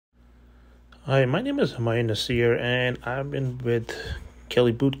Hi, my name is Humayun Naseer, and I've been with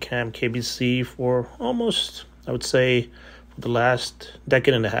Kelly Bootcamp KBC for almost, I would say, for the last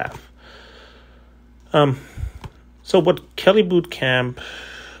decade and a half. Um, so what Kelly Bootcamp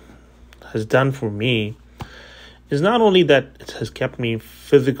has done for me is not only that it has kept me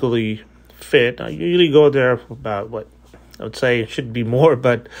physically fit. I usually go there for about what I would say it should be more,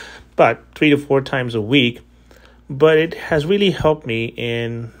 but about 3 to 4 times a week. But it has really helped me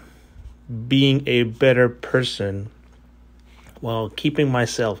in being a better person while keeping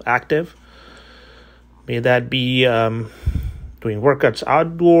myself active. May that be doing workouts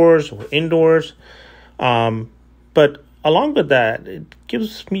outdoors or indoors. But along with that, it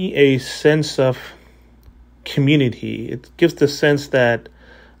gives me a sense of community. It gives the sense that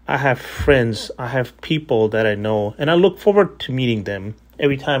I have friends, I have people that I know, and I look forward to meeting them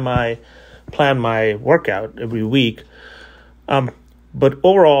every time I plan my workout every week. But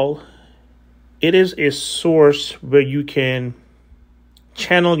overall, it is a source where you can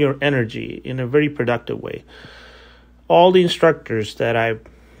channel your energy in a very productive way. All the instructors that I've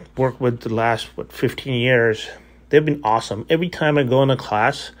worked with the last 15 years, they've been awesome. Every time I go in a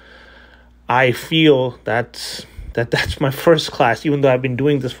class, I feel that's my first class, even though I've been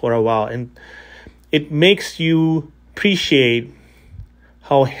doing this for a while. And it makes you appreciate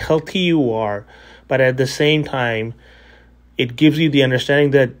how healthy you are, but at the same time, it gives you the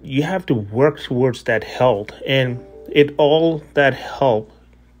understanding that you have to work towards that health, and all that help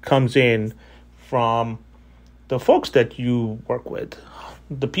comes in from the folks that you work with,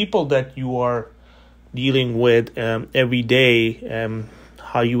 the people that you are dealing with every day,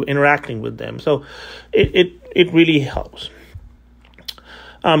 how you interacting with them. So it really helps.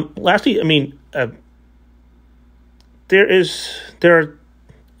 Lastly, I mean, there are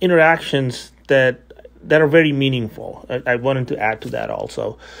interactions that are very meaningful. I wanted to add to that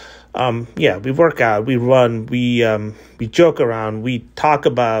also. We work out, we run, we joke around, we talk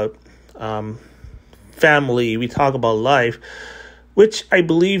about family, we talk about life, which I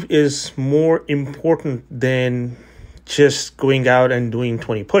believe is more important than just going out and doing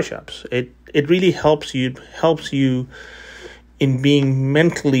 20 push-ups. It really helps you in being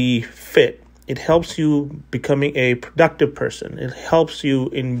mentally fit. It helps you becoming a productive person. It helps you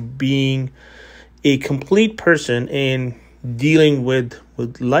in being a complete person in dealing with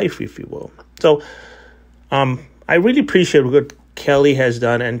life, if you will. So I really appreciate what Kelly has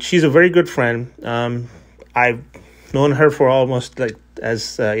done, and she's a very good friend. I've known her for almost the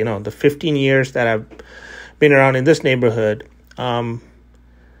 15 years that I've been around in this neighborhood. And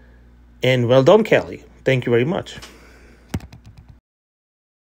well done, Kelly. Thank you very much.